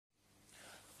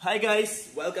Hi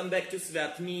guys, welcome back to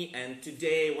Svatmi, and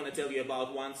today I want to tell you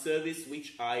about one service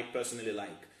which I personally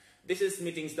like. This is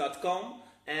meetings.com,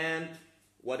 and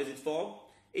what is it for?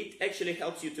 It actually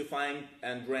helps you to find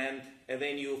and rent a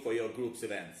venue for your group's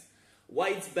events. Why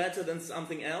it's better than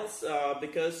something else?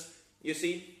 Because you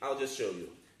see, I'll just show you.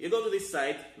 You go to this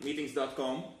site,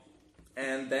 meetings.com,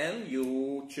 and then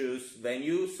you choose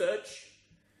venue search.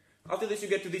 After this you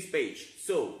get to this page.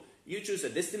 So you choose a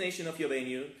destination of your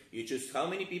venue, you choose how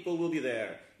many people will be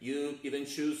there, you even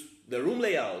choose the room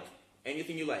layout,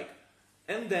 anything you like.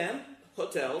 And then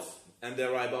hotels, and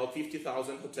there are about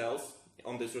 50,000 hotels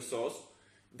on this resource,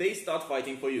 they start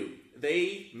fighting for you.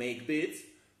 They make bids,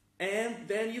 and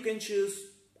then you can choose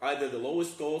either the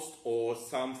lowest cost or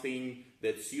something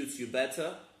that suits you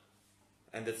better.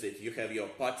 And that's it. You have your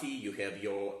party, you have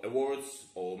your awards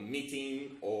or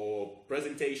meeting or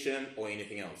presentation or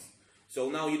anything else. So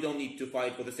now you don't need to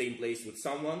fight for the same place with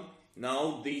someone.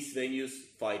 Now these venues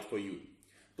fight for you.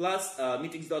 Plus,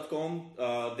 meetings.com,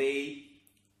 they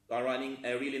are running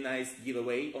a really nice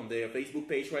giveaway on their Facebook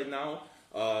page right now.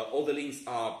 All the links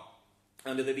are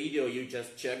under the video. You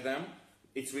just check them.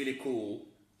 It's really cool.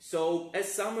 So as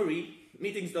summary,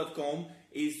 meetings.com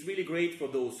is really great for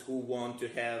those who want to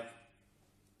have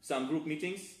some group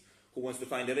meetings, who wants to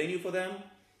find a venue for them,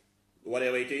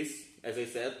 whatever it is. As I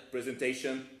said,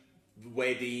 presentation,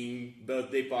 wedding,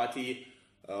 birthday party,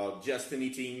 just a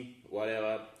meeting,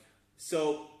 whatever.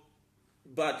 So,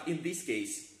 but in this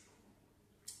case,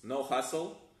 no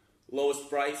hassle, lowest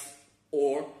price,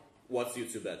 or what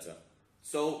suits you better.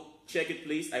 So check it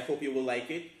please, I hope you will like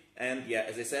it. And yeah,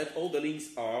 as I said, all the links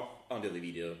are under the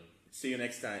video. See you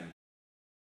next time.